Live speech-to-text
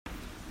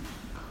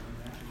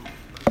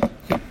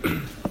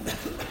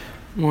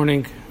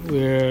Morning.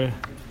 We're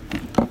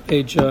on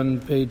page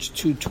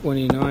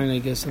 229, I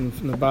guess, and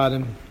from the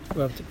bottom.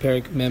 We're up to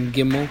Perek Mem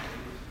Gimel,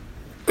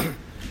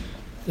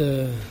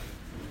 the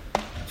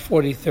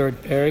 43rd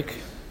Perek.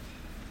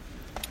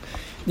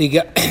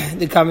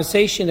 The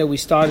conversation that we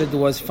started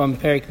was from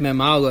Perek Mem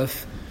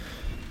Aleph,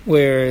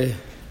 where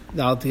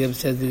the Alter Rebbe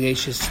says the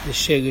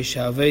Shelish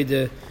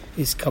HaAveda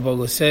is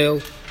Kabbalah Seil,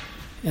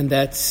 and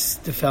that's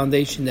the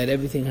foundation that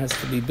everything has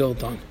to be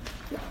built on.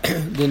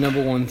 The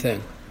number one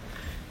thing.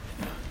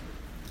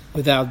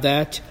 Without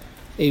that,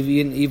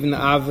 even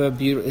Ava,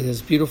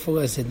 as beautiful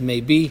as it may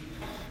be,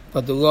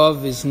 but the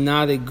love is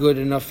not a good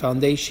enough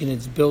foundation.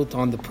 It's built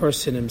on the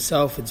person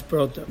himself. It's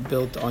built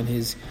on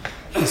his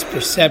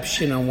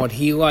perception, on what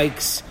he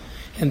likes,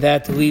 and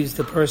that leaves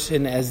the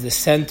person as the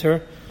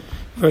center.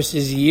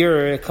 Versus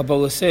Yireh,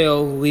 Kabbalah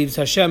Seil, leaves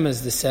Hashem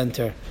as the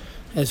center,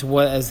 as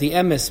well as the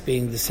emes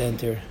being the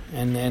center,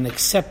 and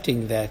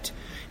accepting that.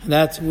 And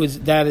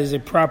that is a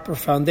proper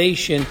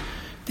foundation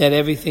that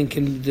everything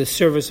the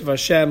service of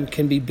Hashem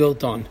can be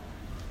built on.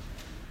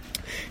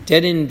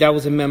 That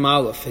was a Mem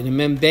Aleph. And in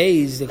Mem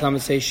Beis, the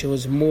conversation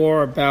was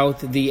more about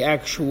the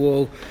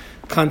actual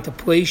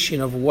contemplation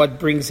of what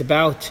brings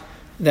about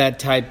that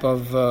type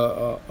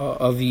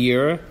of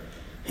year,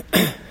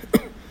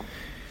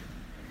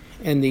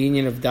 and the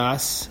union of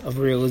das, of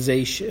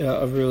realization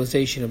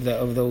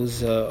of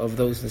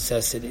those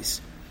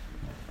necessities.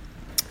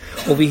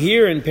 Over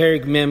here in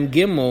Perek Mem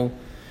Gimel,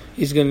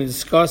 he's going to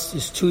discuss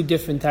these two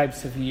different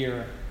types of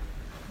year,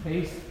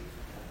 based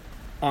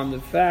on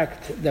the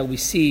fact that we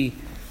see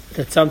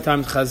that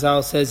sometimes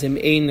Chazal says im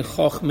ein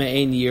chochma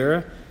ein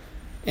year,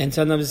 and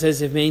sometimes it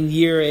says im ein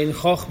year ein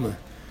chochma.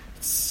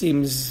 It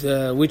seems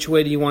which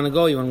way do you want to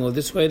go? You want to go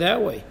this way,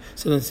 that way?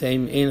 So then say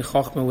im ein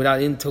chochma, without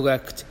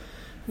intellect,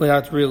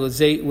 without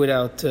realization,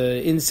 without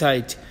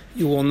insight,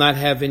 you will not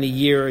have any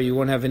year. You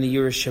won't have any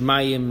year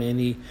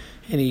shemayim,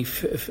 any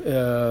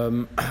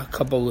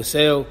Kabbalah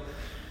Seil.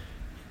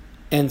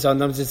 And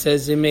sometimes it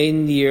says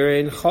Imein Yir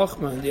in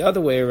Chochmah, the other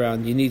way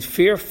around. You need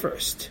fear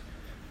first.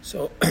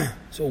 So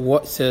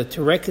to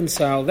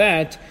reconcile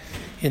that,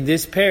 in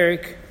this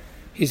parak,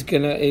 he's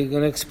gonna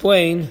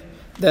explain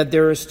that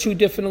there is two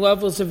different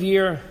levels of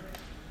year.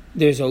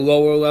 There's a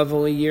lower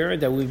level of year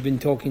that we've been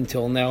talking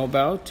till now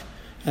about,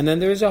 and then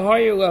there's a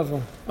higher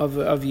level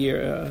of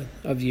year.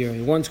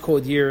 One's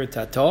called Yir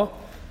Tata,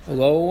 a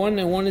lower one,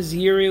 and one is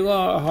Yir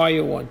Ilah, a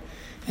higher one.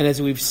 And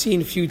as we've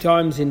seen a few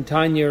times in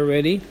Tanya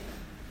already,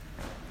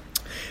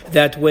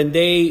 that when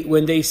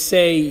they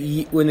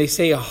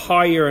say a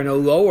higher and a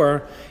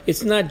lower,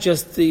 it's not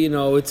just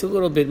it's a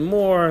little bit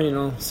more.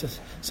 So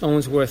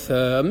someone's worth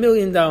 $1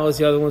 million, the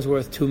other one's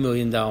worth $2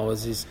 million.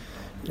 Is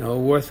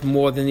worth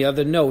more than the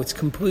other? No, it's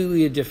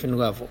completely a different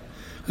level.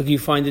 Like you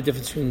find the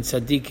difference between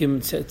tzaddikim,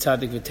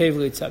 tzaddik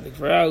v'tevli, tzaddik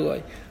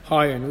v'raloi,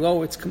 higher and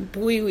lower. It's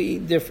completely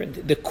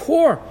different. The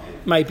core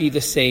might be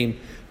the same,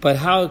 but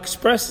how it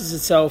expresses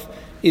itself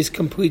is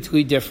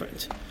completely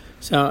different.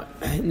 So,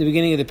 in the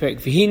beginning of the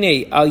parak,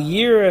 v'hinei al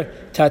yira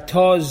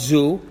tata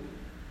zu,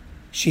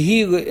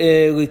 shehi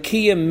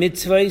l'kiyah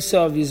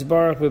mitzvaysav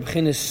yizbarach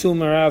b'bchinas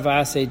sumara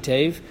v'asei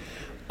tev,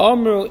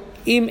 amru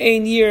im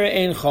ein yira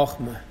ein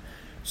chochma.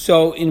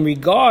 So, in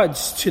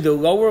regards to the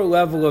lower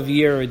level of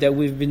yira that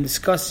we've been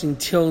discussing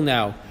till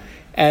now,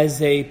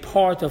 as a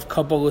part of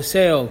Kabbalah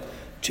Seil,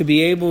 to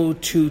be able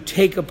to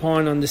take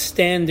upon,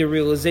 understand the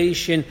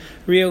realization,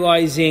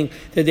 realizing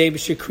that the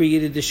Eibusher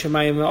created the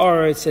Shemayim and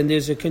Aretz, and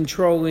there's a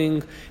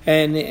controlling,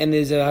 and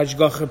there's a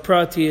Hashgacha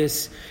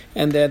Pratius,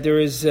 and that there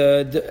is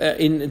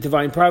in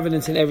divine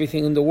providence in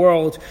everything in the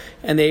world,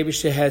 and the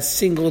Eibusher has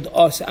singled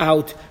us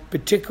out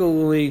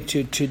particularly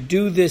to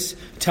do this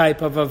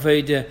type of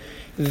Aveda.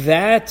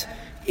 That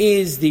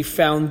is the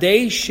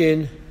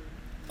foundation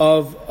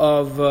of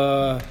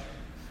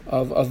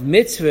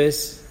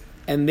mitzvahs.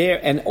 And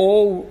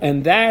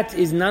that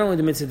is not only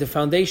the mitzvah, the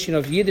foundation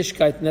of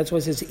Yiddishkeit, and that's why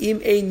it says im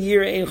ein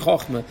yira ein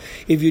chochma.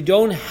 If you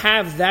don't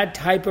have that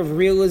type of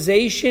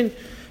realization,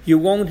 you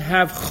won't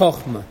have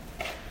chochma.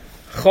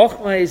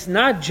 Chochma is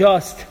not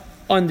just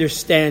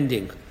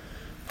understanding.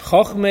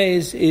 Chochma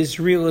is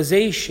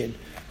realization.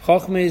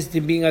 Chochma is the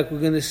being, like we're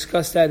going to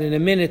discuss that in a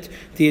minute,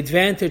 the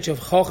advantage of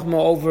chochma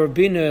over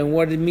bina and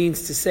what it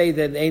means to say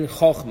that ain't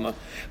chochma.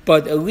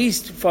 But at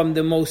least from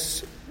the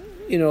most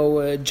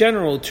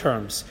general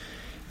terms.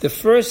 The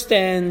first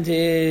stand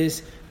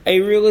is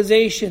a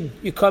realization.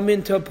 You come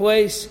into a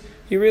place,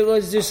 you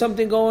realize there's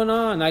something going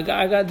on. I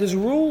got there's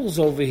rules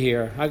over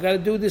here. I got to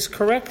do this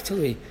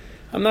correctly.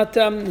 I'm not.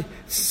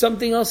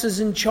 Something else is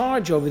in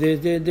charge over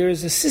there. There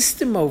is a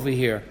system over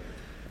here.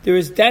 There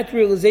is that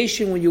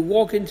realization when you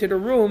walk into the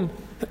room,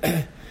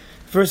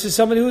 versus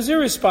somebody who's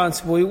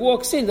irresponsible. He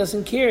walks in,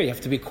 doesn't care. You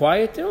have to be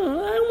quiet. I don't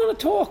want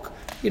to talk.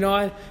 You're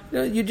on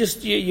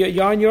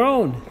your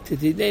own.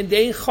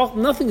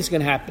 Nothing's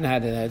going to happen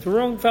out of that.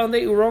 Wrong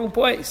foundation, wrong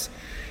place.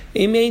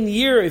 Amen.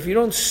 If you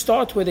don't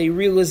start with a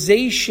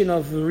realization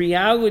of the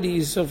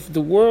realities of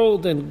the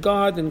world and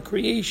God and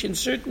creation,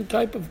 certain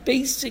type of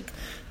basic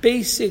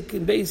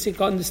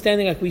basic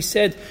understanding. Like we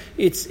said,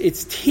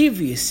 it's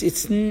tivious.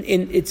 It's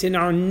in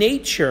our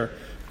nature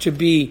to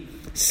be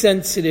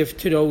sensitive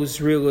to those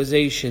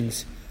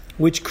realizations,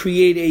 which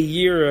create a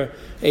yira,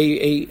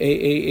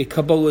 a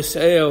kabbalas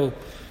el,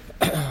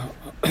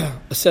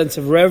 a sense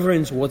of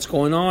reverence, what's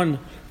going on,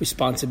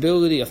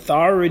 responsibility,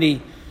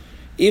 authority.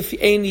 If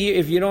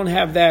you don't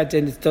have that,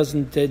 then it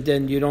doesn't.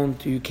 Then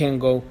you can't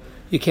go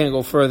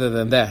further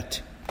than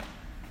that.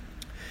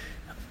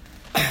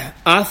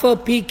 Afal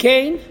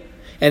pikein,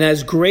 and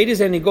as great as,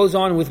 and it goes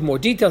on with more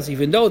details,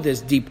 even though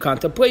there's deep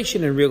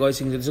contemplation and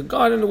realizing there's a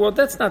God in the world,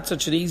 that's not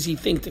such an easy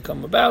thing to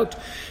come about.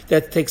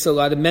 That takes a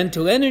lot of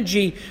mental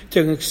energy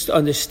to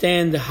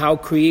understand how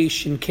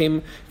creation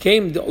came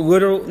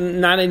literal,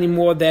 not any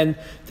more than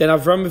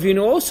Avraham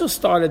Avinu also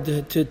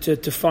started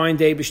to find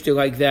Eibishter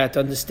like that,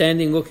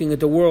 understanding, looking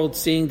at the world,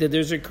 seeing that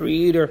there's a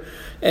creator,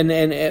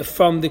 and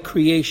from the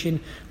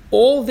creation.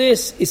 All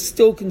this is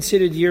still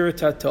considered Yirat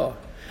Hatah.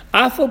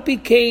 Afal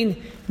pikein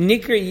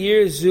nikra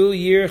yir zu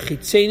yir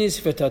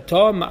chitzenis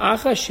v'tata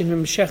ma'acha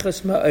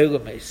shenimshechas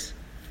ma'olames.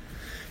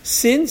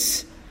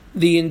 Since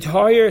the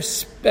entire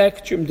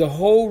spectrum, the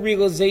whole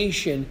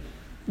realization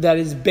that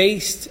is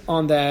based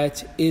on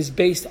that is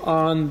based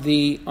on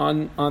the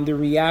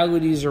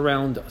realities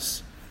around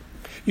us.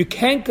 You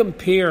can't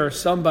compare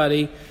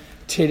somebody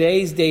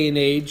today's day and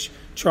age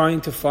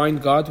trying to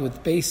find God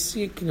with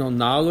basic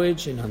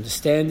knowledge and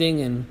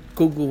understanding and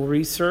Google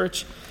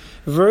research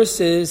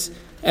versus.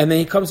 And then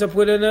he comes up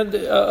with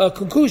a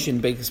conclusion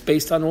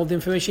based on all the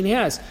information he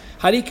has.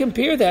 How do you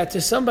compare that to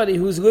somebody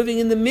who's living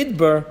in the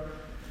midbar,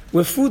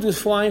 where food was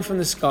flying from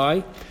the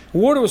sky,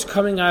 water was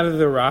coming out of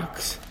the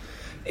rocks?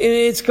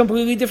 It's a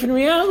completely different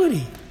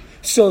reality.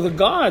 So the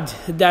God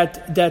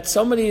that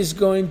somebody is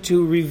going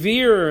to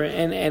revere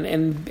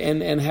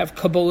and have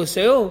kabbalas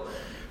el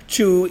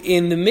to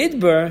in the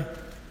midbar,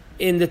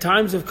 in the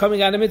times of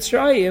coming out of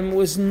Mitzrayim,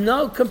 was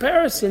no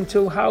comparison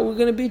to how we're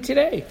going to be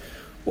today.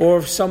 Or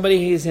if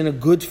somebody is in a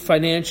good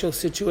financial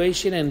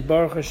situation and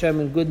Baruch Hashem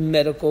in good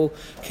medical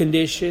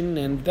condition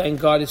and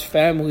thank God his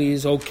family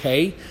is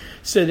okay,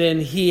 so then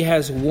he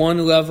has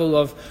one level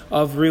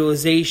of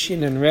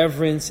realization and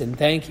reverence and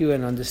thank you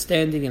and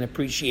understanding and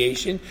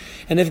appreciation.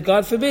 And if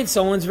God forbid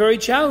someone's very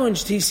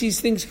challenged, he sees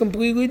things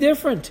completely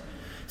different.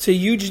 It's a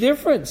huge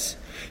difference.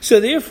 So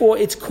therefore,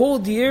 it's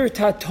called Yirat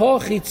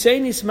Hatah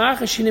Chitzenis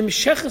Ma'acha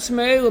Shenimshechas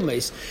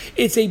Ma'olames.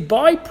 It's a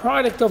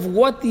byproduct of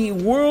what the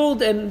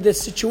world and the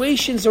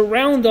situations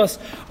around us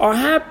are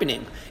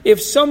happening.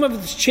 If some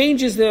of the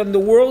changes in the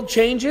world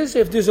changes,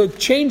 if there's a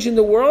change in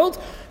the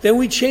world, then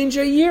we change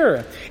our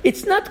yira.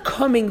 It's not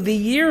coming,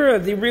 the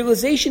yira, the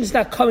realization is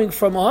not coming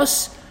from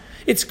us.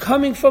 It's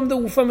coming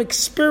from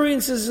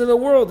experiences of the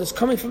world. It's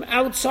coming from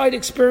outside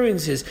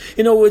experiences.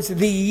 In other words,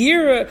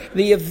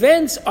 the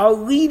events are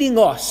leading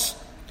us.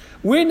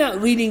 We're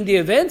not leading the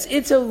events,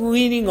 it's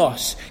leading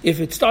us. If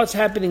it starts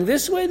happening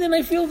this way, then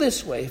I feel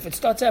this way. If it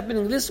starts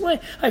happening this way,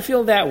 I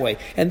feel that way.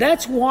 And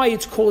that's why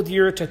it's called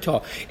Yirat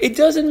Hatah. It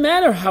doesn't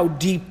matter how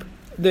deep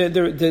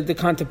the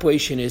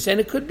contemplation is.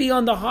 And it could be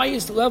on the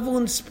highest level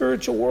in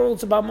spiritual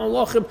worlds about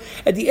Malachim.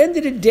 At the end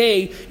of the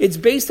day, it's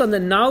based on the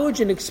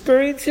knowledge and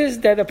experiences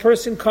that a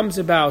person comes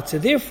about. So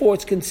therefore,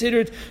 it's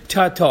considered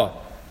Tata.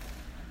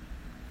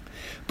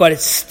 But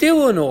it's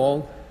still in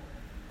all,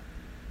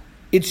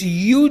 it's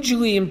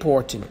hugely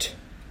important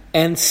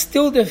and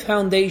still the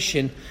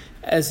foundation,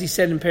 as he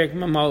said in Perek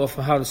Mamala,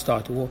 for how to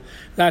start the war.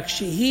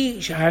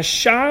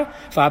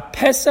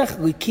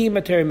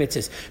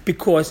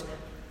 Because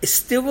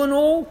still in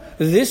all,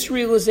 this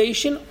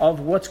realization of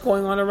what's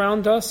going on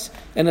around us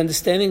and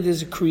understanding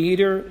there's a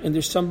creator and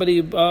there's somebody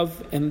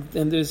above and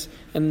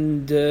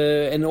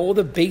all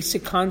the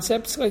basic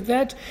concepts like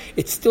that,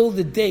 it's still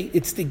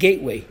it's the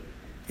gateway.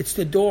 It's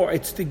the door.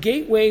 It's the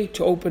gateway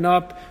to open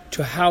up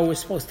to how we're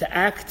supposed to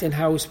act and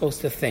how we're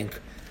supposed to think.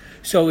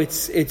 So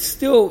it's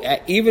still,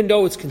 even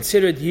though it's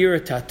considered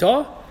Yirat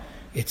Hatah,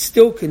 it's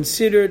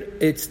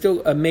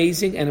still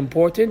amazing and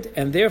important,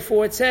 and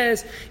therefore it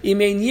says,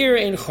 Imein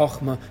Yira in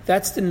Chochma.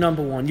 That's the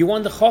number one. You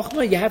want the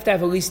Chochma, you have to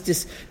have at least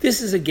this.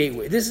 This is a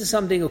gateway. This is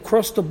something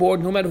across the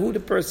board, no matter who the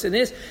person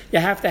is, you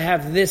have to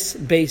have this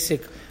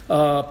basic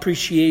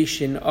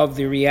appreciation of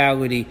the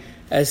reality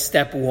as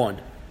step one.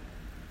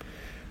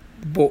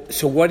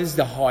 So what is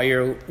the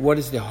higher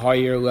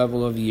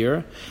level of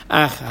year?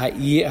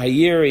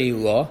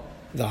 Hayir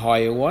the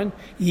higher one.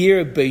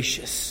 Year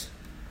beishus.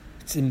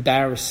 It's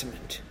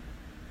embarrassment.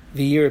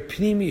 The year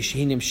pnimish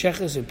hinim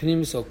sheches and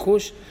pnimis al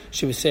kush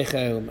shebesecha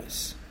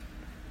elmas.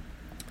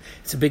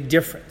 It's a big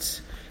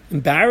difference.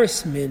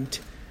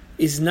 Embarrassment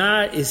is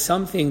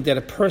something that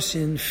a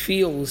person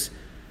feels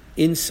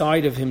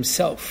inside of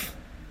himself.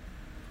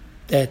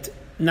 We're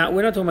not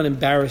talking about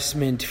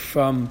embarrassment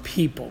from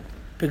people,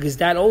 because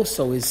that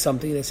also is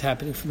something that's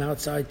happening from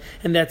outside,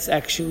 and that's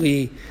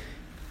actually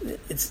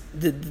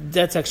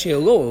a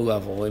lower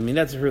level. I mean,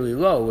 that's really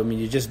low. I mean,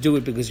 you just do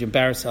it because you're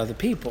embarrassed of other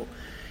people,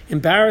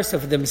 embarrassed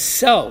of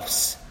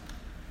themselves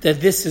that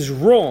this is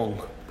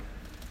wrong.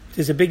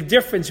 There's a big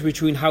difference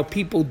between how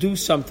people do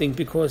something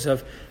because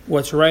of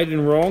what's right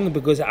and wrong,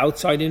 because of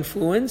outside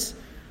influence,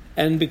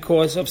 and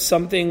because of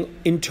something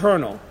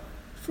internal.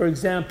 For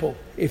example,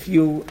 if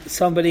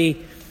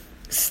somebody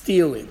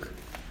stealing,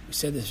 we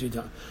said this a few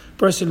times,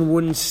 person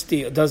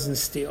doesn't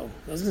steal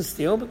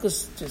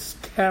because there's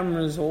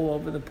cameras all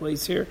over the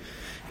place here,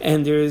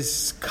 and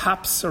there's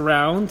cops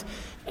around,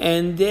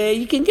 and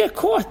you can get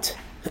caught.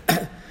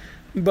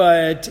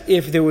 But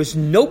if there was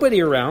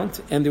nobody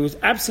around and there was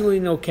absolutely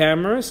no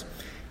cameras,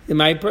 it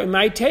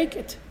might take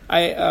it.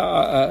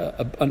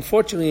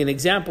 Unfortunately, an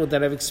example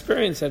that I've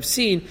experienced, I've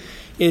seen,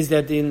 is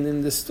that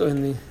in the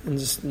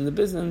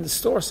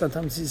store,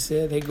 sometimes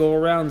they go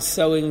around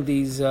selling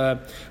these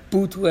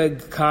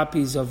bootleg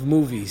copies of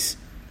movies,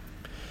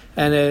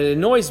 and it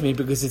annoys me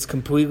because it's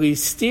completely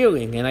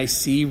stealing. And I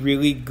see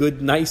really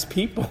good, nice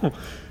people,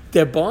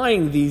 they're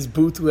buying these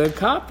bootleg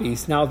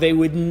copies. Now they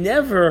would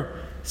never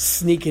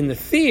sneak in the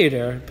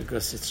theater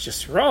because it's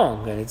just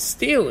wrong and it's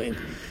stealing,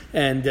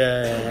 and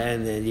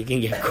you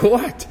can get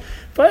caught.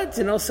 But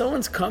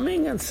someone's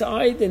coming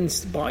inside and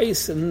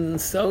buys and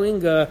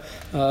selling a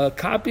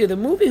copy of the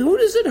movie. Who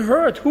does it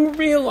hurt? Who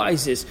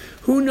realizes?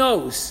 Who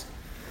knows?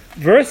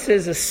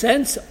 Versus a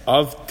sense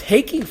of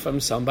taking from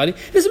somebody.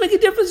 It doesn't make a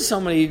difference if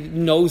somebody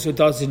knows or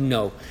doesn't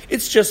know.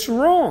 It's just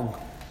wrong.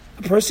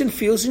 A person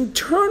feels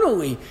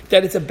internally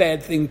that it's a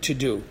bad thing to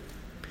do.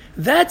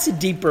 That's a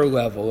deeper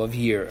level of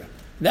yira.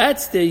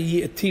 That's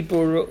the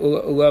deeper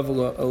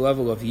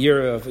level of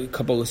yira, of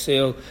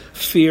Kabbalah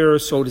fear,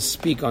 so to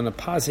speak, on a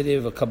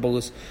positive, a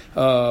Kabbalah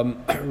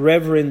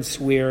reverence,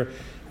 where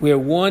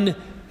one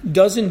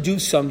doesn't do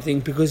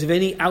something because of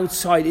any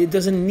outside. It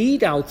doesn't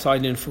need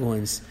outside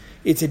influence.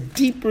 It's a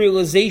deep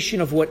realization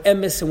of what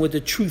emes and what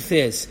the truth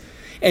is.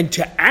 And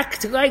to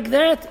act like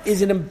that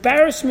is an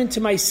embarrassment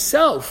to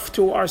myself,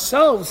 to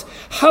ourselves.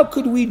 How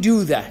could we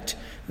do that?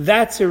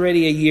 That's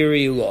already a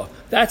yiri law.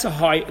 That's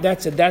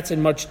a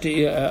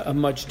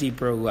much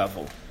deeper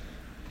level.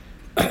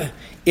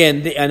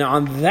 and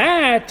on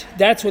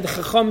that's what the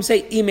Chacham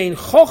say. Imein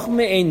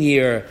chochma en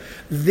yir.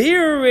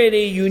 There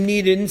already you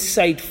need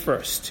insight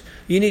first.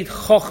 You need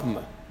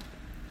chochma.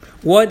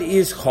 What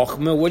is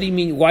chochma? What do you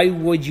mean? Why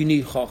would you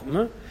need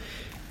chochma?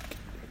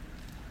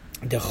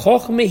 The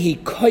chochma hi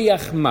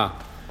koyach ma.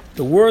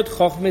 The word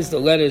chochma is the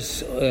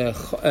letters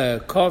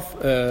chof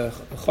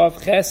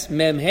ches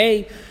mem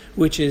hey,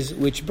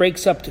 which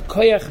breaks up to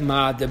koyach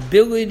ma, the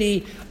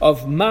ability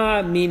of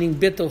ma, meaning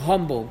bittul,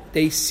 humble.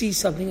 They see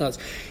something else.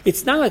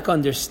 It's not like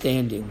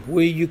understanding,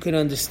 where you can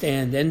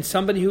understand. And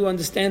somebody who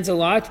understands a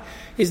lot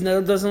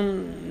doesn't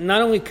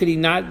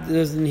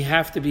he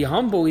have to be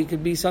humble, he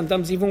could be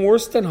sometimes even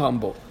worse than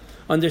humble.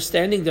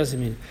 Understanding doesn't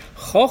mean.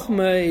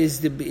 Chochma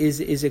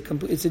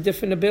is a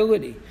different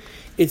ability.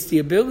 It's the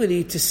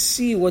ability to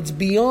see what's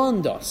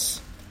beyond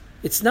us.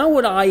 It's not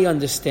what I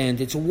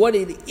understand, it's what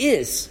it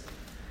is.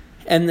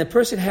 And the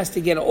person has to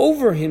get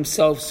over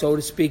himself, so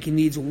to speak. He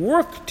needs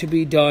work to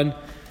be done,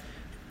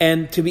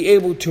 and to be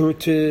able to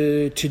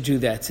do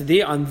that. So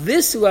on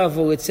this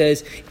level, it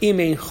says,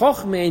 Imein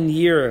chochma en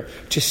yira,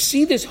 to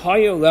see this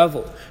higher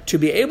level, to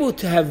be able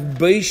to have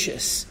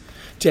beishus,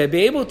 to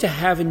be able to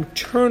have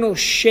internal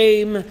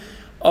shame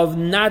of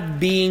not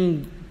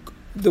being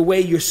the way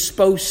you're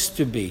supposed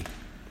to be,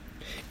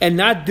 and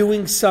not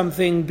doing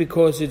something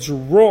because it's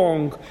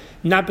wrong,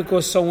 not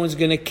because someone's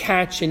going to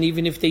catch. And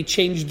even if they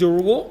change the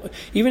rule,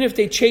 even if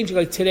they change,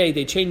 like today,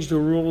 they change the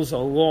rules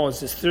or laws.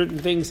 There's certain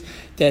things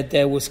that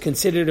was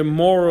considered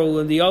immoral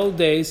in the old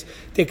days,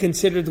 they're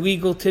considered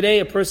legal today.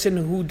 A person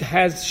who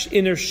has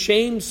inner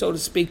shame, so to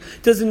speak,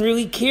 doesn't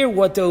really care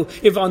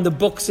if on the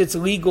books it's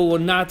legal or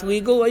not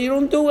legal. You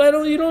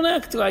don't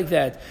act like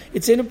that.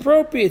 It's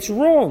inappropriate. It's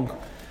wrong.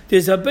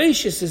 There's a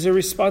beishus, there's a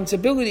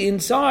responsibility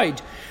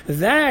inside.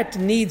 That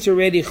needs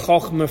already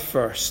chochmah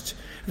first.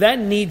 That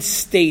needs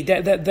state.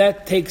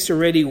 That takes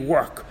already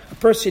work. A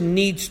person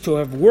needs to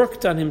have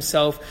worked on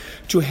himself,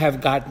 to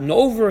have gotten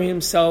over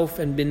himself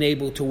and been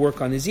able to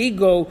work on his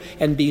ego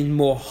and being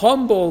more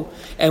humble.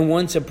 And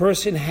once a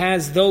person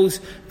has those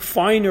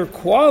finer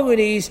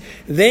qualities,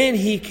 then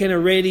he can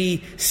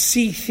already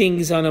see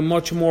things on a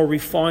much more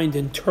refined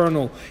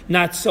internal,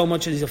 not so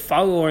much as a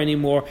follower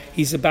anymore.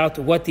 He's about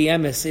what the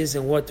emes is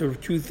and what the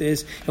truth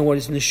is and what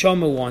his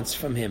neshama wants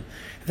from him.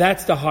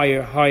 That's the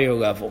higher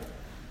level.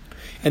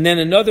 And then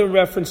another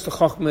reference to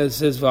Chochmah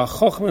says,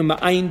 "V'Chochmah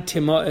ma'ayin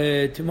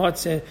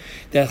timatzeh."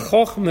 That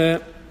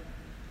Chochmah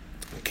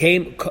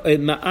came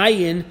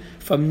ma'ayin,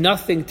 from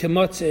nothing to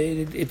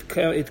matzeh.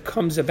 It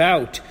comes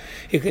about.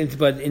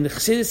 But in the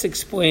Chassidus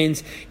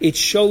explains, it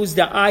shows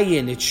the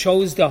ayin, it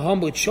shows the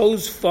humble, it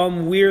shows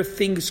from where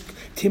things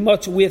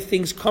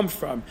come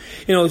from.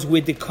 It's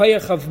with the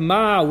koyach of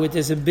ma, with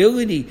his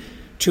ability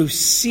to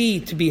see,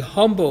 to be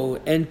humble,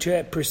 and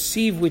to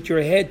perceive with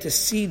your head, to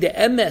see the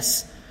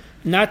emes.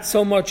 Not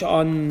so much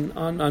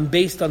on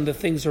based on the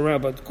things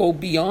around, but go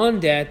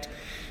beyond that,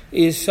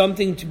 is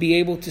something to be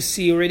able to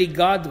see already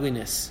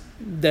godliness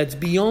that's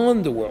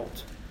beyond the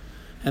world.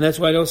 And that's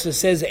why it also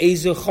says, the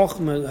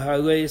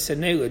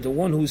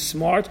one who's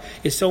smart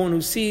is someone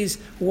who sees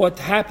what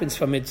happens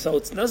from it. So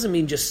it doesn't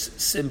mean just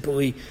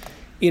simply,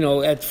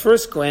 at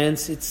first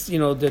glance, it's, the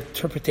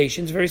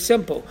interpretation is very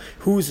simple.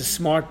 Who's a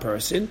smart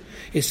person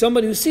is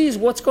somebody who sees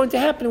what's going to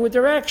happen with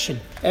their action.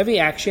 Every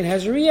action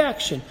has a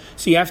reaction.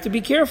 So you have to be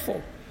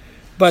careful.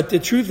 But the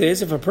truth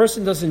is, if a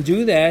person doesn't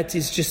do that,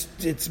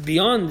 it's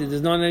beyond.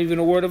 There's not even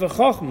a word of a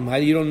chacham. How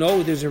you don't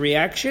know there's a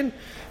reaction?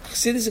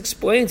 Chassidus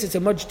explains it's a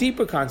much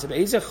deeper concept.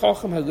 It's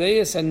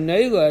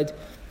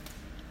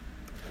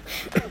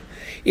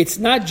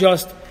not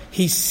just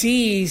he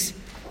sees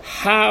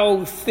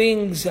how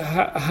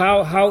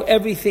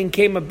everything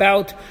came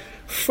about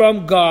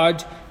from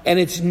God, and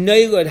it's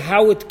neilad,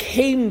 how it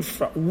came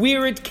from,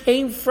 where it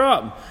came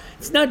from.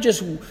 It's not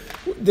just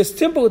the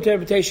simple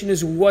interpretation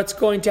is what's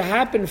going to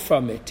happen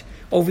from it.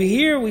 Over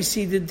here we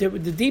see the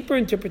deeper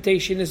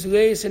interpretation is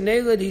leis and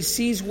neilad. He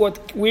sees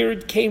where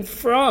it came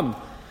from.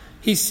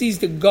 He sees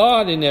the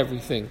God in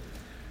everything.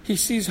 He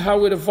sees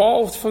how it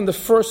evolved from the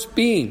first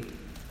being.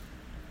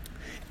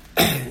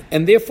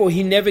 And therefore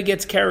he never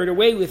gets carried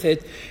away with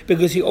it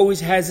because he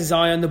always has his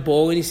eye on the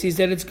ball and he sees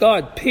that it's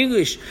God.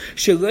 Pilish,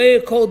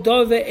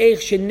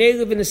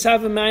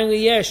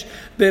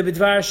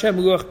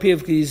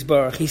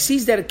 he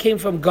sees that it came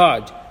from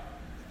God.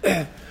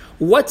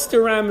 What's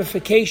the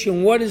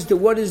ramification? What is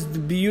the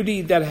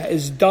beauty that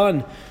is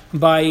done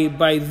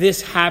by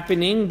this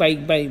happening, by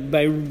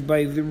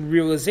the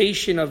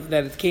realization of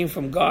that it came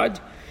from God?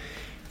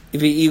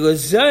 He's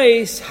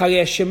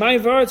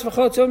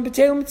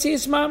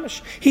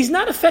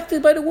not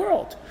affected by the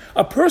world.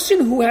 A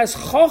person who has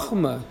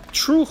chokhmah,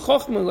 true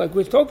chokhmah, like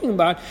we're talking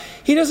about,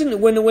 he doesn't.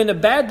 When the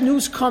bad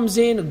news comes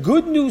in,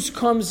 good news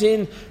comes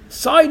in,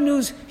 side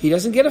news, he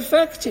doesn't get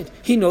affected.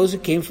 He knows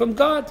it came from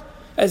God,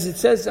 as it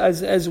says,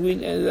 as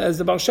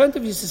the Baal Shem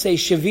Tov used to say,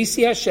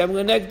 "Shavisi Hashem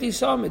lenegdi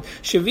samid."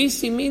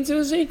 Shavisi means it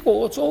was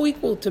equal. It's all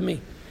equal to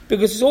me.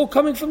 Because it's all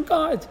coming from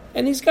God.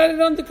 And He's got it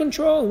under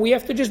control. We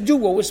have to just do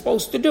what we're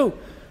supposed to do.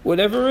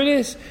 Whatever it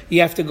is. You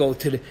have to go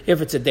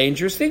if it's a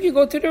dangerous thing, you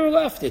go to the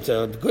left. It's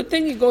a good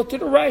thing, you go to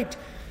the right.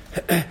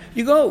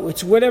 You go.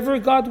 It's whatever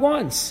God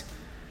wants.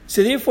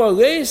 So therefore,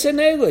 Leis and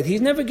Elad,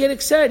 he's never get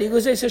excited. He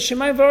goes, he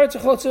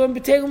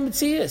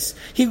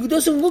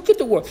doesn't look at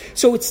the world.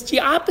 So it's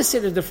the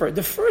opposite of the first.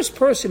 The first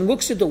person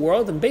looks at the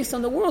world, and based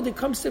on the world, he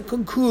comes to a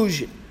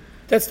conclusion.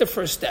 That's the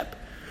first step.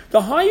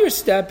 The higher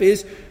step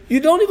is you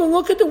don't even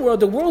look at the world.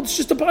 The world is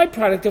just a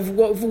byproduct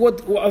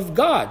of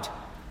God.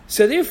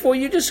 So therefore,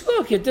 you just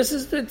look.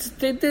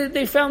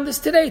 They found this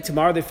today.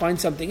 Tomorrow they find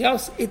something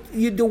else.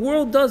 The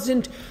world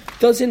doesn't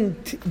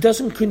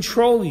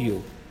control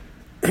you.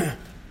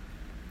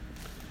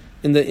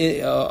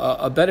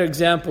 A better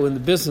example in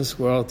the business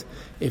world,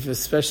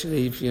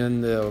 especially if you're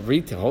in the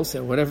retail,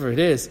 wholesale, whatever it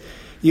is.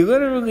 You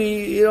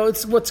literally,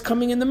 it's what's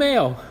coming in the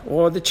mail,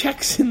 or the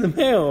checks in the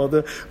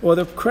mail, or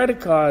the credit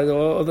card,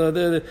 or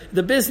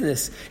the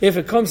business. If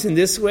it comes in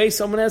this way,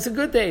 someone has a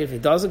good day. If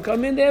it doesn't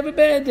come in, they have a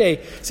bad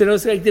day. So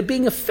it's like they're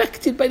being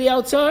affected by the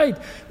outside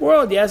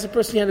world. You ask a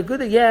person, you had a good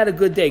day? Yeah, I had a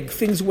good day.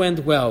 Things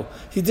went well.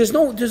 There's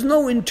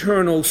no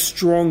internal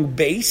strong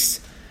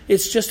base.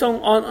 It's just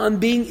on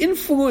being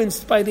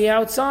influenced by the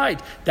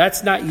outside.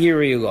 That's not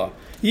Yirei law.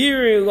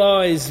 Yirei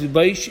law is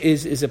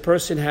a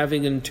person has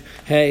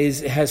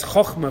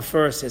chokhmah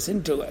first, has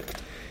intellect,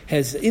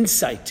 has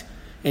insight,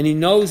 and he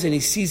knows and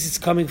he sees it's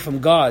coming from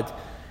God,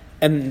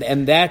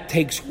 and that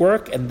takes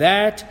work, and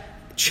that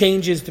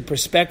changes the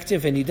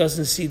perspective, and he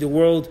doesn't see the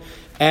world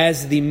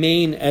as the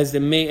main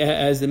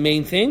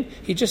thing.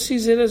 He just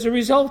sees it as a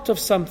result of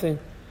something.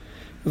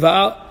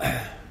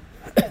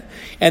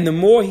 And the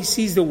more he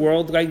sees the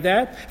world like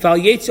that, that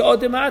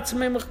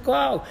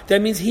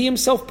means he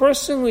himself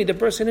personally, the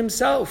person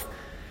himself.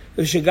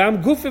 So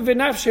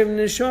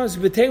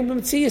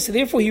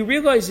therefore he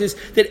realizes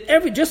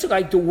that just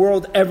like the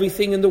world,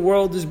 everything in the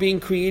world is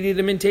being created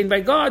and maintained by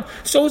God,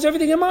 so is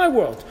everything in my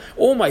world.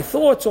 All my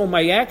thoughts, all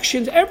my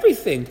actions,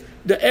 everything.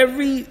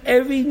 Every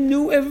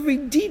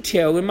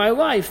detail in my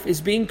life is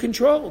being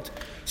controlled.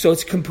 So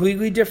it's a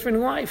completely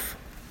different life.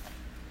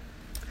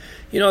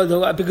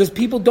 Because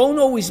people don't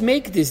always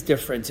make this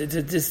difference. It's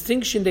a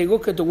distinction. They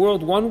look at the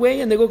world one way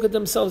and they look at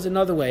themselves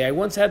another way. I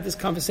once had this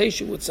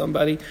conversation with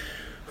somebody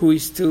who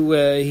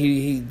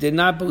he did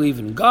not believe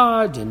in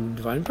God and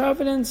divine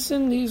providence,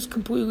 and he's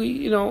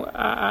completely,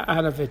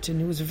 out of it. And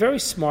he was a very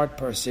smart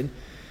person,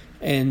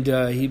 and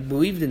he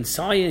believed in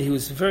science. He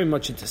was very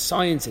much into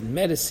science and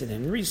medicine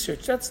and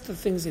research. That's the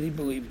things that he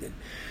believed in.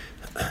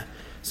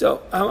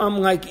 So I'm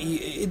like,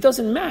 it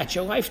doesn't match.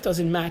 Your life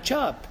doesn't match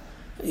up.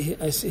 He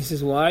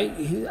says, why?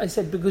 I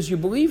said, because you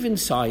believe in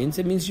science,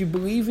 it means you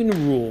believe in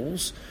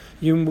rules,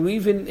 you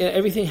believe in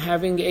everything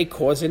having a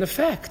cause and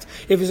effect.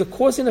 If there's a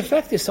cause and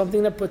effect, there's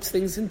something that puts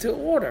things into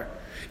order.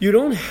 If you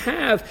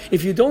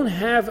don't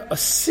have a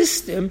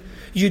system,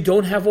 you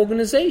don't have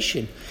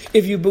organization.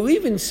 If you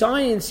believe in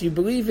science, you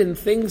believe in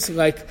things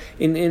like,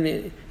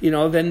 then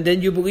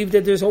you believe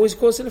that there's always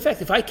cause and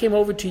effect. If I came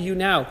over to you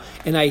now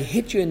and I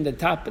hit you in the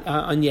top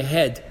on your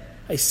head,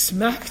 I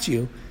smacked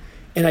you,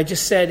 and I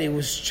just said it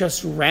was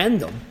just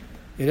random,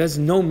 it has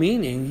no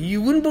meaning,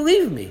 you wouldn't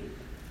believe me.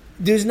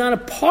 There's not a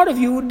part of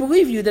you who would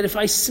believe you that if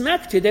I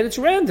smacked you, that it's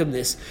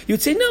randomness.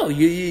 You'd say, no,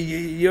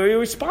 you're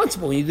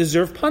irresponsible. You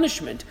deserve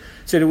punishment.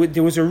 So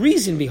there was a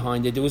reason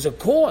behind it. There was a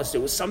cause.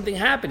 There was something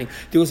happening.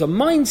 There was a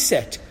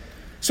mindset.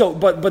 So,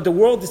 but the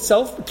world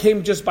itself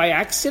came just by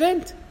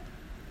accident.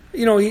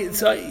 So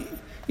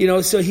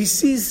he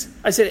sees.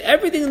 I said,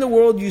 everything in the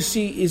world you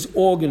see is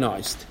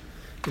organized.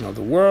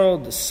 The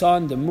world, the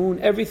sun, the moon,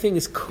 everything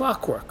is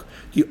clockwork.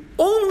 The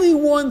only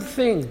one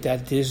thing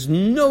that there's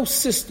no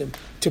system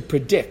to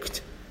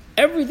predict.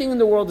 Everything in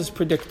the world is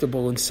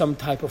predictable in some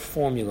type of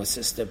formula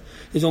system.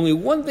 There's only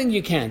one thing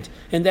you can't,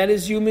 and that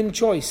is human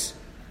choice.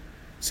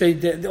 So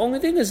the only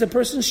thing is a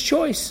person's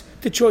choice.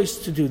 The choice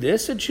to do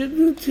this and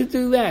to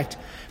do that.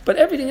 But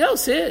everything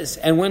else is.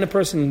 And when a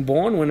person is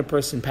born, when a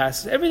person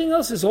passes, everything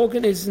else is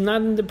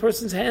not in the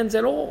person's hands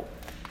at all.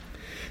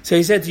 So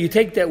he said, you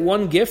take that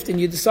one gift and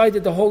you decide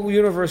that the whole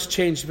universe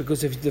changed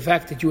because of the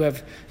fact that you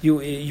have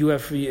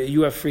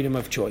freedom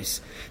of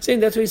choice. Saying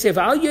that's what he said.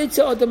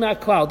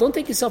 Don't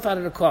take yourself out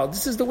of the cloud.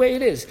 This is the way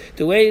it is.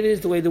 The way it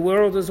is, the way the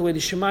world is, the way the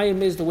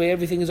Shemayim is, the way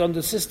everything is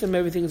under system,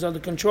 everything is under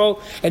control,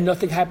 and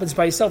nothing happens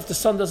by itself. The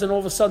sun doesn't all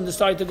of a sudden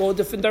decide to go a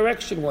different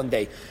direction one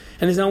day.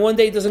 And there's not one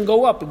day it doesn't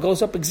go up. It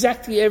goes up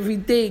exactly every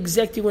day,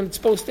 exactly when it's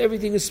supposed to.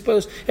 Everything is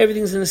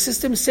in the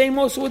system. Same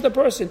also with the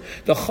person.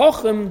 The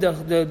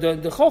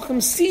Chochem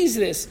sees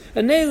this.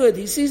 A Neled,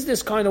 he sees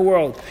this kind of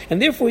world.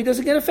 And therefore he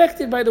doesn't get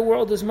affected by the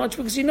world as much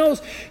because he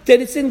knows that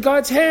it's in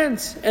God's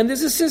hands. And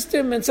there's a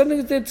system and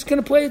something that's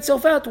going to play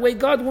itself out the way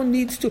God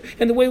needs to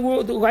and the way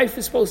life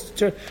is supposed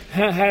to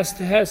has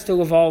to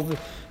evolve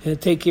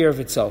and take care of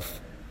itself.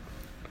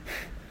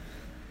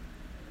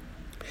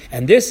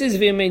 And this is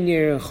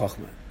V'yemenir and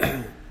Chochmah.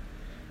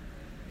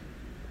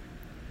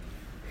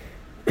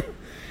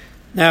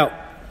 Now,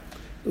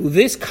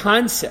 this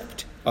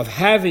concept of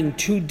having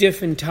two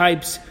different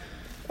types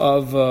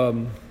of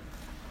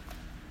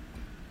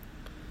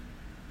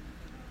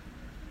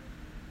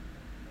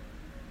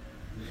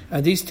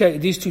these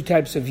two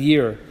types of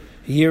Yireh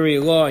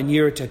Elah and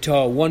Yireh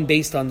Tata, one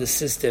based on the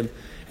system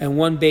and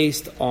one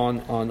based on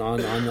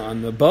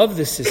above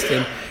the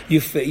system,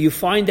 you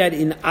find that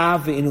in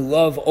Ava, in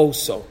love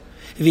also.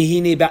 There's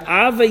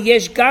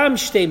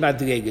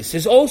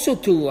also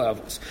two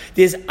levels.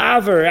 There's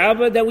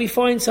Ava that we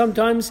find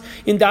sometimes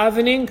in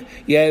davening.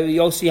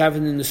 You also have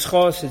it in the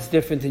Schos. It's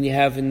different than you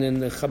have in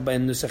the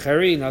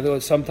Sechari. In other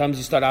words, sometimes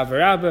you start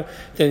Ava,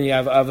 then you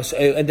have Ava,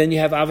 and then you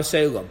have Ava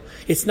Selam.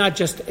 It's not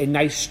just a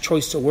nice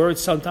choice of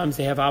words. Sometimes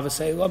they have Ava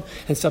Selam,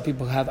 and some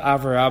people have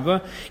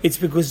Ava. It's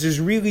because there's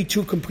really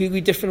two completely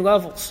different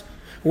levels.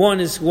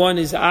 One is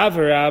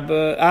Ava.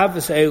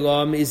 Ava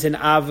Selam is an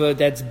Ava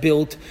that's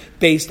built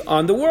based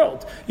on the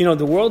world.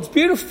 The world's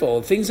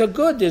beautiful. Things are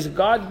good. There's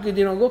God.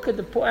 Look at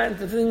the plant.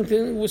 The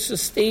thing was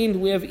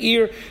sustained. We have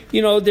ear.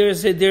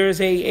 There's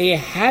a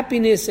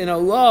happiness and a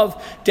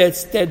love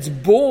that's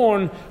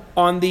born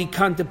on the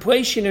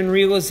contemplation and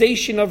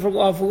realization of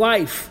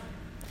life.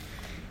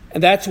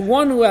 And that's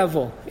one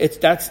level.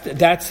 That's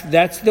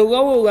the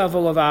lower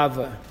level of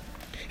Ava.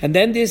 And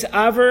then there's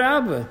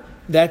Ava.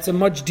 That's a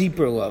much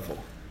deeper level.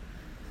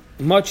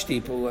 Much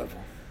deeper level.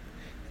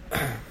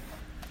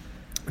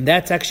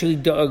 That's actually,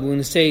 I'm going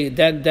to say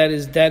that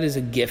is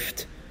a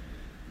gift.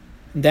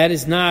 That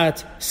is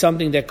not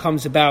something that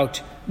comes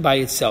about by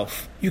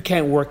itself. You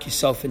can't work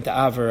yourself into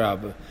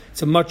Ava.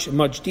 It's a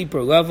much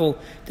deeper level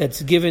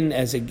that's given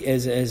as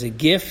a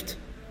gift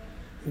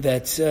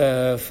that's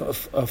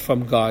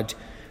from God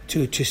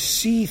to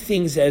see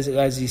things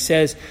as he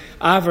says.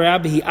 Ava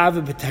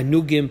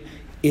b'tanugim.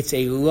 It's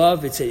a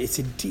love. It's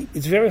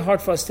very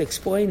hard for us to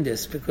explain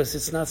this because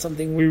it's not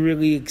something we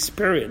really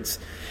experience.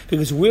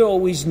 Because we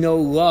always know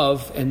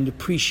love and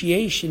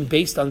appreciation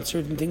based on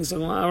certain things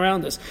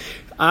around us.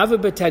 Ava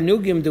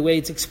b'tanugim, the way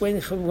it's explained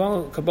in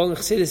Kabbalah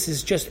Chassidus,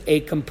 is just a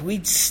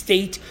complete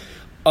state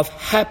of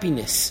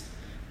happiness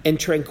and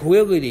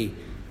tranquility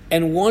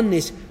and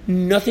oneness,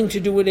 nothing to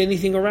do with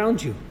anything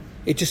around you.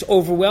 It just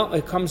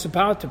it comes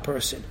about the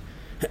person.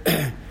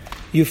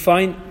 You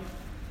find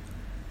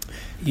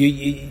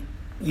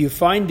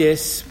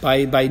this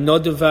by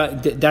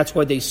Nodava. That's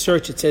why they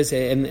search. It says,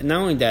 and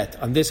not only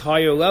that, on this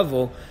higher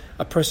level,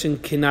 a person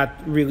cannot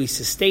really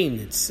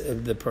sustain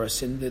the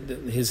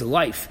person, his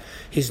life.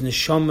 His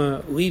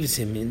neshama leaves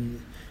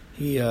him.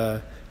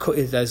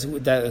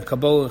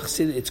 Kabbalah,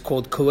 it's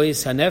called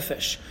Koleis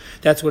HaNefesh.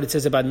 That's what it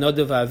says about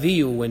Nadav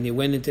Avihu when they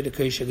went into the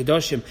Kodesh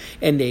HaKadoshim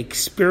and they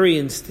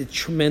experienced the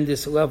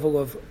tremendous level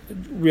of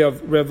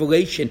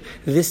revelation.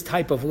 This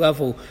type of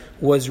level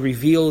was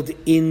revealed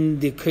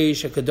in the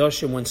Kodesh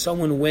HaKadoshim when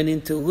someone went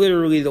into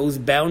literally those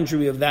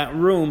boundary of that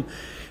room.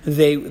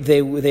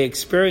 They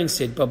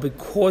experienced it, but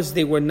because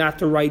they were not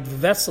the right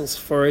vessels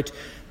for it,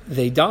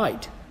 they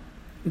died.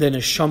 Then a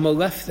neshama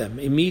left them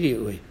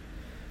immediately.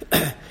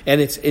 And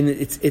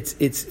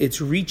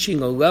it's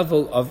reaching a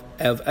level of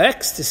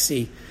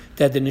ecstasy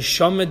that the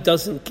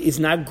neshama is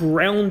not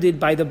grounded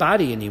by the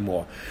body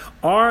anymore.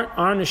 Our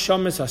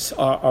neshamas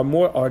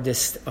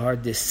are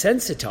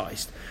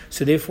desensitized,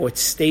 so therefore it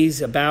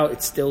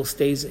still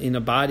stays in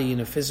a body, in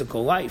a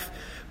physical life.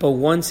 But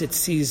once it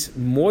sees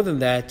more than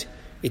that,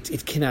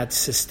 it cannot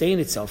sustain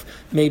itself.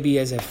 Maybe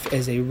as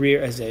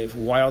a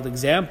wild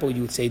example,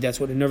 you would say that's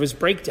what a nervous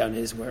breakdown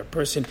is, where a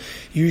person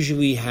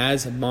usually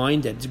has a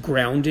mind that's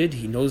grounded.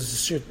 He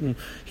knows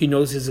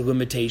his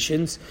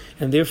limitations,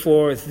 and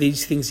therefore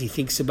these things he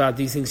thinks about,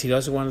 these things he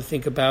doesn't want to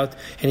think about,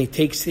 and he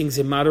takes things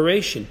in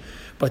moderation.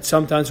 But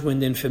sometimes when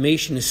the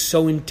information is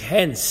so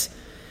intense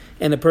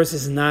and a person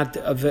is not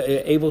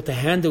able to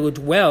handle it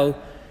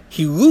well,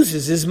 he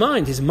loses his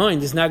mind. His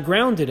mind is not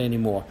grounded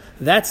anymore.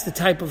 That's the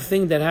type of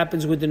thing that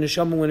happens with the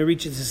neshama when it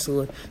reaches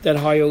that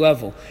higher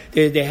level.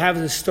 They have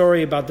the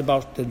story about the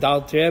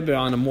Alter Rebbe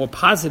on a more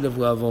positive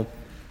level.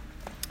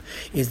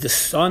 Is the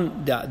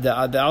son,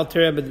 the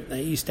Alter Rebbe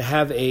used to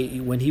have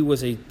when he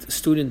was a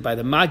student by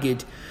the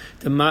Maggid,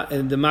 the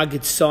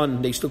Maggid's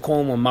son, they used to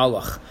call him a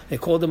Malach. They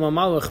called him a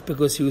Malach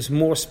because he was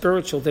more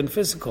spiritual than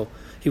physical.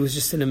 He was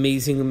just an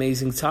amazing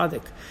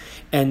tzaddik.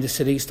 And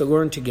so they used to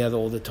learn together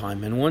all the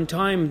time. And one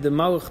time, the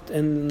Malach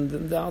and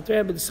the Alter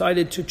Rebbe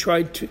decided to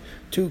try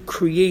to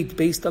create,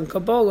 based on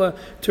Kabbalah,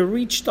 to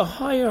reach the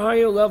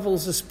higher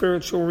levels of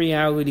spiritual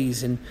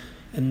realities. And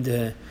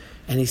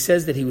he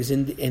says that he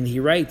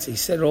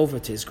said it over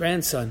to his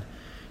grandson,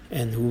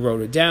 and who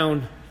wrote it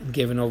down and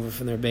gave it over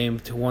from their Rebbeim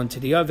to one to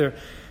the other,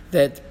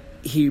 that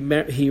he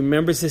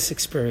remembers this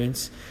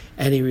experience,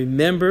 and he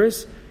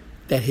remembers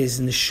that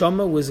his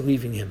neshama was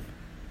leaving him.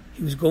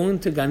 He was going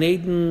to Gan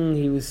Eden.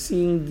 He was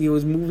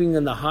moving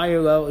on the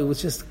higher level.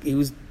 He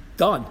was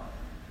done.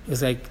 It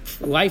was like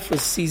life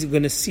was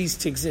going to cease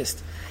to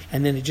exist.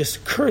 And then it just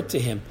occurred to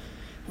him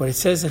what it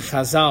says in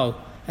Chazal,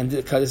 and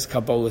this is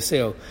Kabbalah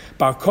Seo,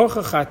 Bar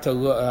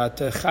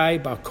Korchach Chai,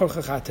 Bar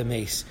Korchach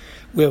Meis.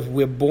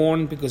 We're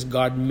born because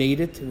God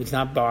made it. It was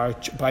not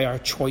by our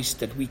choice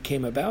that we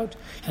came about,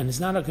 and it's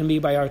not going to be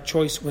by our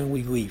choice when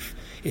we leave.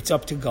 It's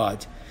up to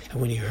God. And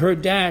when he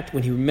heard that,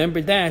 when he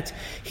remembered that,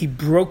 he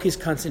broke his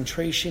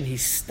concentration. He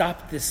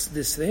stopped this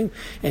thing,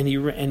 and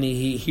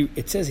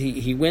it says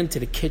he went to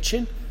the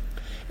kitchen,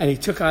 and he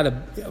took out a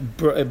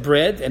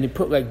bread, and he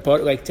put like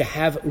butter, like to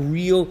have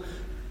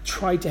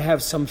try to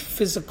have some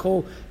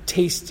physical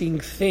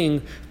tasting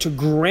thing to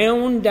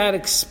ground that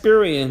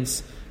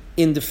experience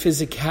in the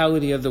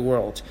physicality of the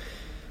world.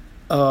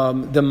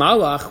 The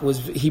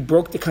Malach he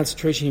broke the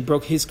concentration, he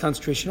broke his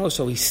concentration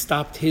also, he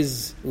stopped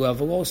his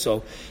level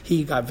also.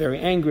 He got very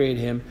angry at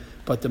him,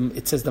 but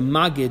it says the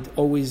Maggid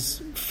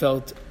always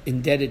felt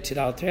indebted to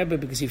the Alter Rebbe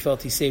because he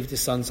felt he saved his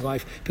son's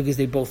life, because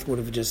they both would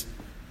have just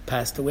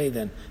passed away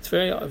then. It's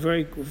a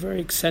very,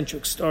 very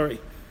eccentric story.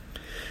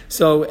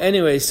 So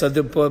anyway,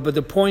 but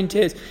the point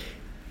is,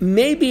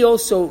 maybe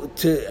also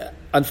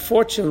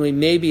unfortunately,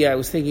 maybe I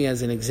was thinking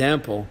as an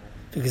example,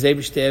 because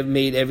Eibishter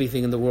made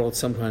everything in the world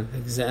some kind of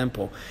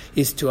example,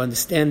 is to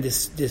understand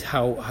this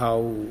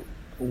how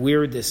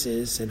weird this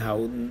is, and how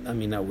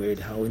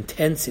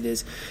intense it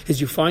is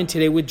you find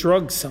today with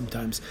drugs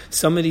sometimes.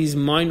 Some of these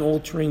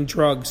mind-altering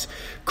drugs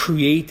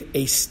create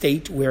a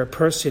state where a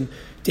person,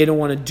 they don't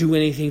want to do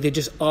anything, they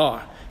just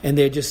are. And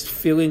they're just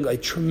feeling a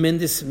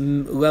tremendous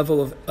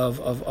level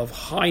of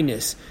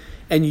highness.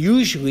 And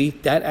usually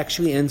that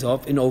actually ends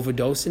up in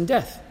overdose and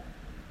death.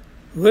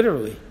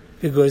 Literally.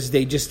 Because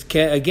they just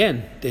can't,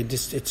 again,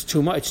 it's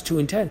too much, it's too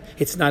intense.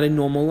 It's not a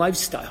normal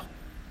lifestyle.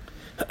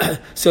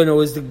 So in other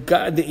words, the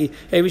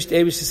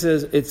Eibishter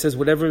says, it says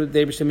whatever the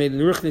Eibishter made in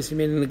the Ruchnis, he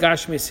made in the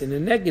Gashmis, in the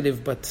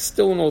negative, but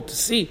still in all to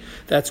see.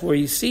 That's where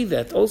you see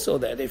that also,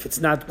 that if it's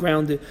not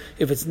grounded,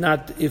 it's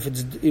not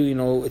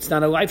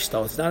a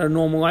lifestyle, it's not a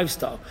normal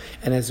lifestyle.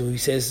 And as he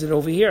says it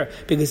over here,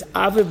 because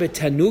Ava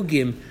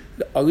Betanugim,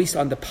 at least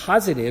on the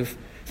positive,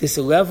 this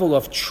level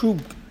of true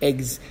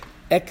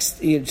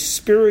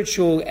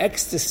spiritual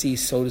ecstasy,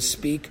 so to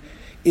speak,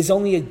 is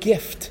only a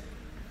gift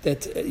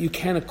that you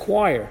can't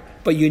acquire.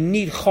 But you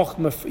need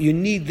chokhmah, you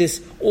need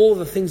all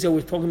the things that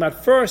we're talking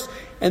about first,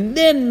 and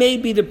then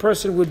maybe the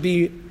person would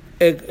be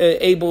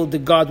able,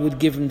 God would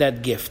give him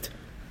that gift.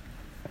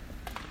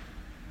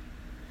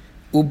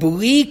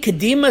 Ubli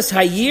kedimas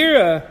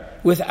hayira,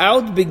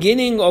 without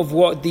beginning of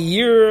what the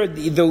year,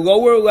 the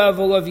lower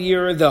level of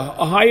year, the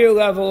higher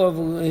level of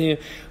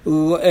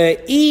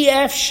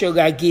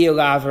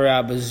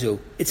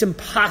it's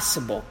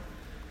impossible.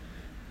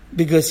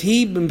 Because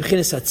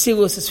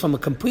Atzilus is from a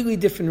completely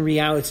different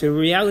reality. It's a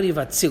reality of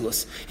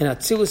Atzilus. And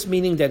Atzilus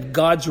meaning that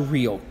God's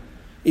real,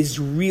 is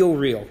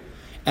real.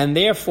 And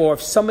therefore,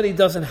 if somebody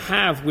doesn't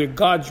have where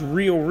God's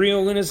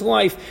real in his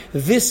life,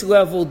 this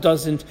level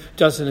doesn't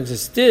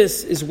exist.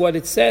 This is what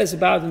it says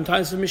about in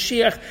times of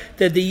Mashiach,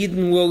 that the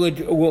Yidden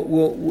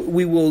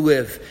we will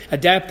live.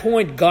 At that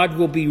point, God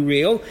will be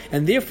real,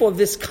 and therefore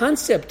this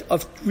concept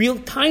of real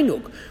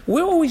tainug. We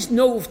always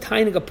know of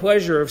tainug, a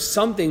pleasure of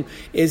something,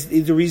 is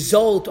the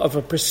result of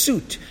a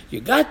pursuit.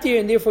 You got there,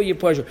 and therefore your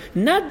pleasure.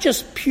 Not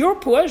just pure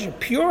pleasure,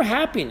 pure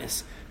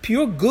happiness.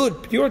 pure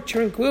good, pure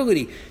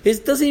tranquility.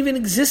 It doesn't even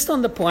exist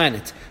on the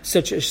planet,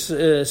 such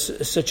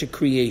a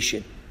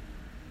creation.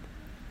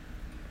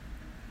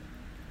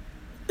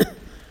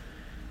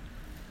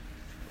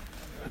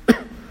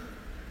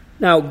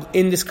 Now,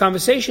 in this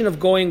conversation of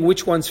going,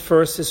 which one's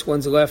first, this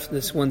one's left,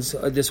 this one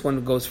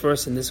goes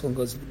first, and this one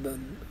goes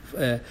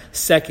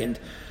second.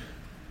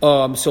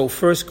 So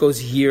first goes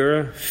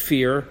here,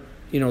 fear,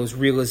 is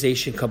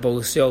realization,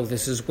 Kabbalah Sil,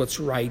 this is what's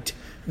right,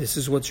 this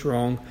is what's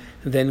wrong.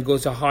 And then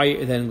goes a higher,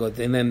 and then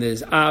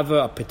there's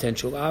Ava, a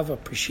potential Ava,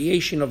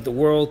 appreciation of the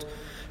world,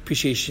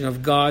 appreciation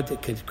of God.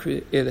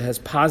 It has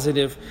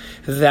positive.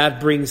 That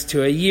brings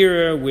to a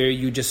year where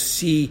you just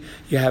see,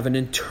 you have an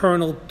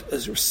internal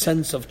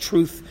sense of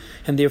truth,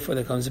 and therefore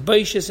there comes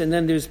Baishas, and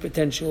then there's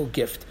potential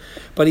gift.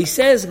 But he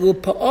says,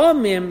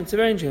 it's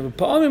very interesting.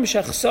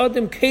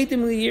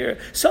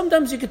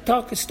 Sometimes you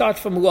could start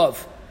from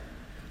love.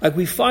 Like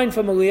we find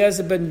from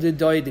Eliezer ben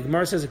Dodai, the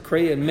Gemara says an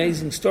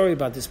amazing story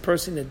about this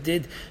person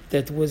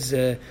that was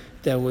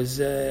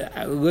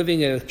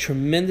living a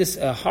tremendous,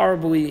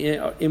 horribly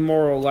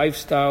immoral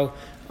lifestyle,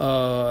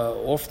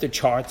 off the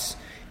charts,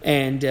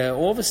 and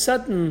all of a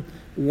sudden,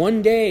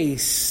 one day,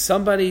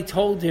 somebody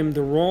told him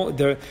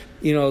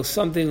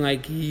something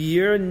like,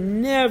 "You're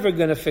never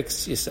going to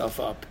fix yourself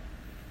up,"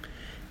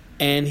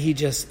 and it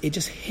just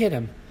hit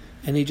him,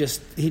 and he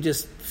just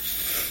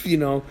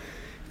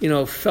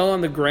fell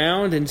on the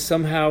ground and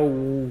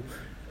somehow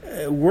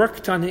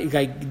worked on it.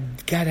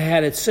 God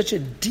had at such a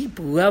deep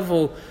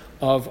level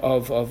of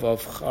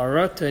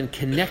charata and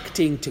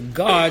connecting to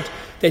God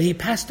that he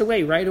passed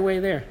away right away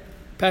there.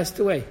 Passed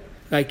away.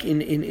 Like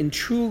in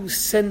true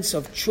sense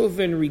of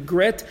tshuva and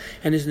regret,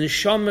 and his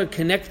neshama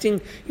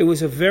connecting. It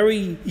was a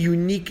very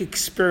unique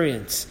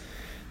experience.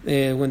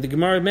 When the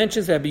Gemara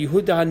mentions that, Rabbi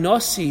Yehuda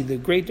HaNasi, the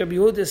great Rabbi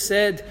Yehuda,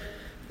 said,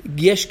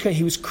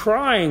 he was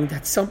crying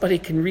that somebody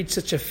can reach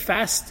such a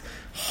fast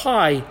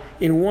high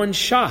in one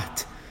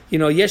shot.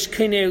 Yesh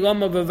Keinei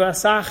Lama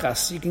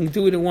B'Vasachas. You can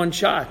do it in one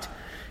shot.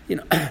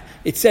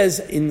 It says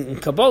in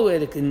Kabbalah,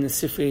 in the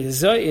Kisvei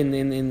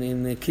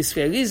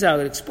Elizah,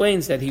 it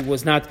explains that his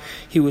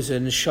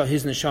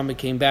neshama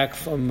came back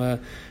from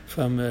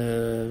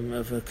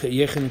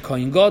Yechon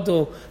Kohen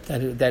Gadol,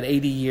 that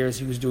 80 years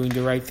he was doing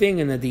the right thing,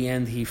 and at the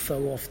end he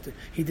fell off.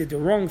 He did the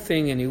wrong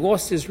thing, and he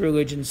lost his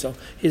religion, so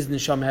his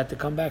neshama had to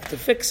come back to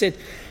fix it.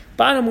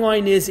 Bottom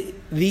line is,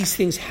 these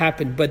things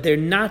happen, but they're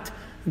not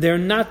the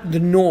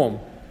norm.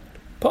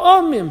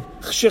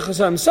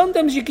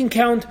 Sometimes you can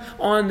count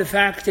on the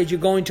fact that you're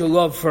going to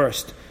love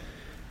first.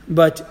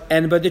 But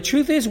the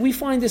truth is, we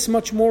find this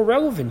much more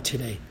relevant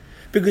today.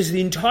 Because the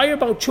entire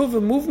Baal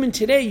Tshuva movement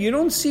today, you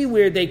don't see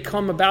where they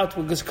come about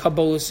because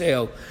Kabbalah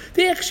Sale.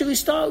 They actually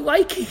start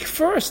liking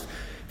first.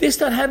 They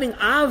start having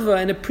ava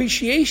and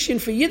appreciation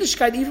for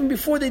Yiddishkeit even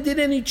before they did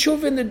any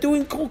tshuva, and they're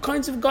doing all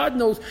kinds of God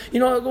knows,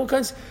 all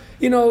kinds,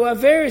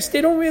 various.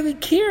 They don't really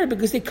care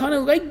because they kind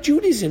of like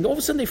Judaism. All of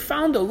a sudden they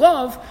found a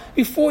love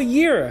before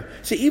year.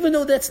 So even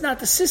though that's not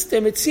the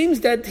system, it seems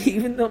that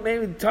even though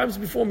maybe times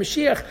before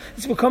Mashiach,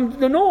 it's become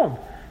the norm.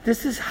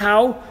 This is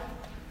how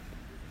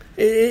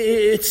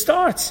it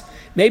starts.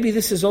 Maybe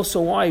this is also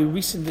why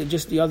recently,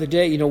 just the other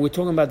day, we're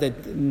talking about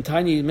that.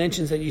 Tanya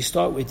mentions that you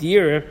start with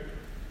year.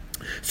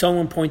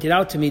 Someone pointed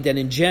out to me that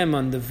in Gem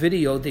on the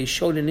video they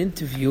showed an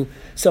interview.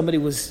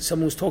 Someone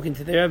was talking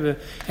to the Rebbe,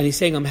 and he's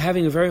saying, "I'm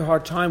having a very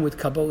hard time with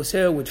Kabbalah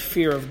Seh, with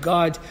fear of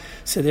God."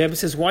 So the Rebbe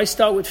says, "Why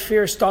start with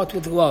fear? Start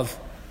with love."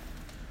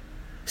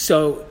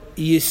 So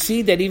you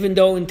see that even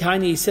though in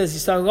Tanya he says he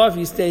started love,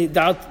 the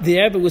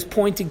Rebbe was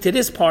pointing to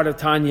this part of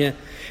Tanya.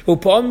 That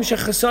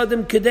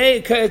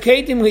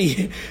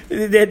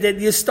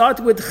you start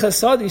with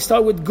chesed, you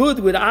start with good,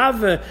 with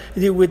ava,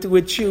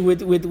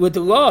 with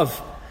love.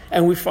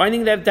 And we're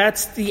finding that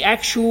that's the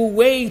actual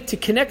way to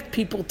connect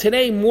people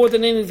today more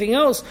than anything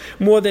else,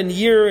 more than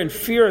year and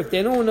fear.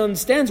 They don't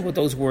understand what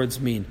those words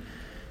mean.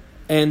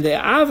 And the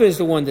Ava is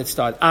the one that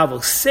starts.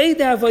 Ava, say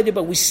the Avodah,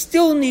 but we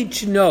still need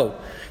to know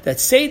that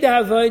say the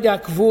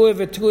Avodah,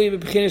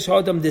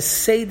 the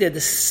Seder,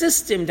 the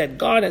system that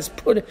God has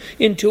put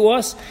into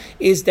us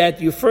is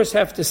that you first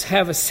have to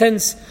have a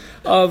sense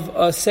of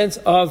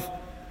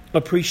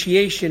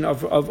appreciation,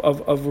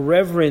 of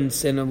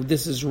reverence, and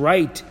this is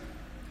right.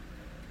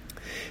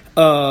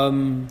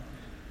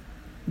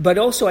 But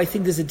also, I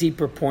think there's a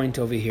deeper point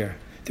over here.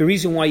 The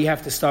reason why you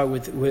have to start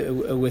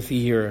with the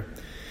year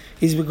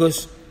is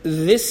because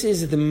this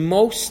is the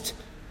most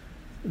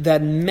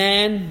that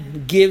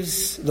man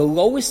gives, the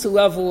lowest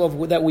level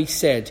of that we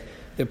said.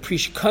 The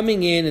priest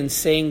coming in and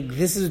saying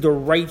this is the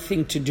right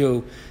thing to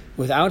do,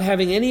 without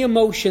having any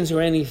emotions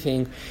or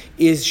anything,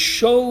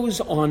 shows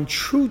on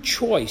true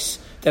choice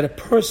that a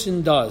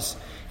person does.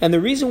 And the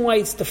reason why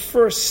it's the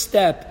first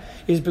step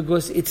is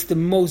because it's the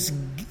most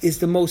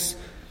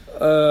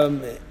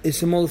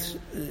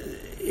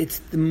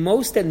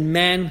that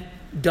man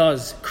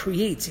does,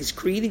 creates. He's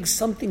creating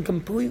something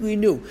completely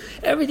new.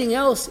 Everything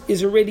else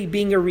is already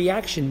being a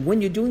reaction.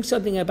 When you're doing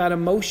something about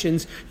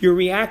emotions, you're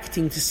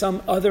reacting to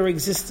some other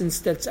existence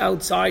that's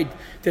outside,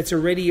 that's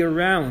already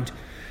around.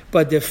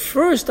 But the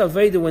first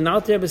Aveda, when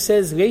Alter Rebbe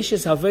says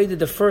Reishis Aveda,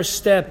 the first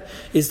step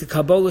is the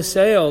Kabbalah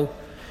Seil,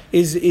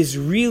 is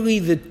really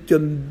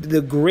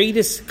the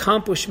greatest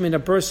accomplishment a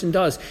person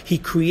does. He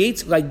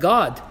creates, like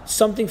God,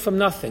 something from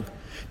nothing.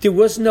 There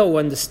was no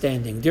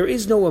understanding. There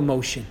is no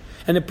emotion.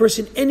 And the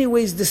person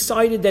anyways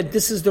decided that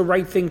this is the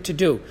right thing to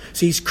do.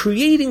 So he's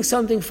creating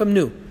something from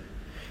new.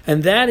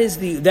 And that is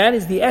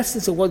the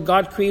essence of what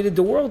God created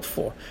the world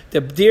for.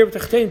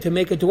 To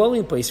make a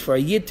dwelling place, for a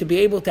Yid to be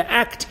able to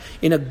act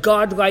in a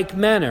God-like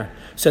manner.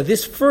 So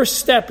this first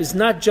step is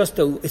not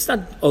it's not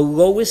a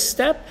lowest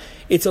step,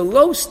 it's a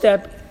low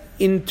step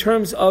in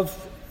terms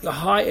of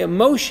high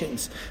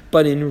emotions,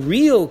 but in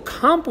real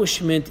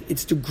accomplishment,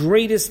 it's the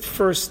greatest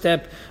first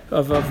step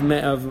of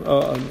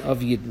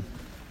Yidden.